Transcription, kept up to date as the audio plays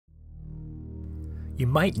You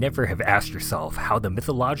might never have asked yourself how the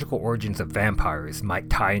mythological origins of vampires might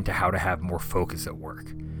tie into how to have more focus at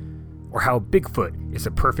work, or how Bigfoot is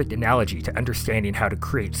a perfect analogy to understanding how to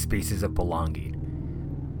create spaces of belonging.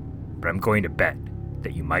 But I'm going to bet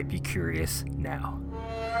that you might be curious now.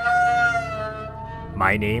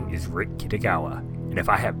 My name is Rick Kitagawa, and if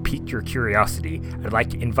I have piqued your curiosity, I'd like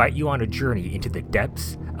to invite you on a journey into the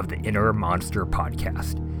depths of the Inner Monster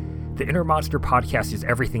Podcast. The Inner Monster Podcast is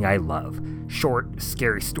everything I love: short,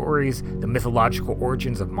 scary stories, the mythological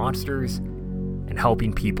origins of monsters, and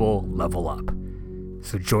helping people level up.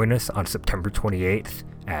 So join us on September 28th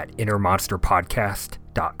at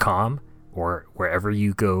innermonsterpodcast.com or wherever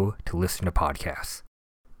you go to listen to podcasts.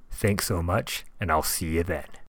 Thanks so much, and I'll see you then.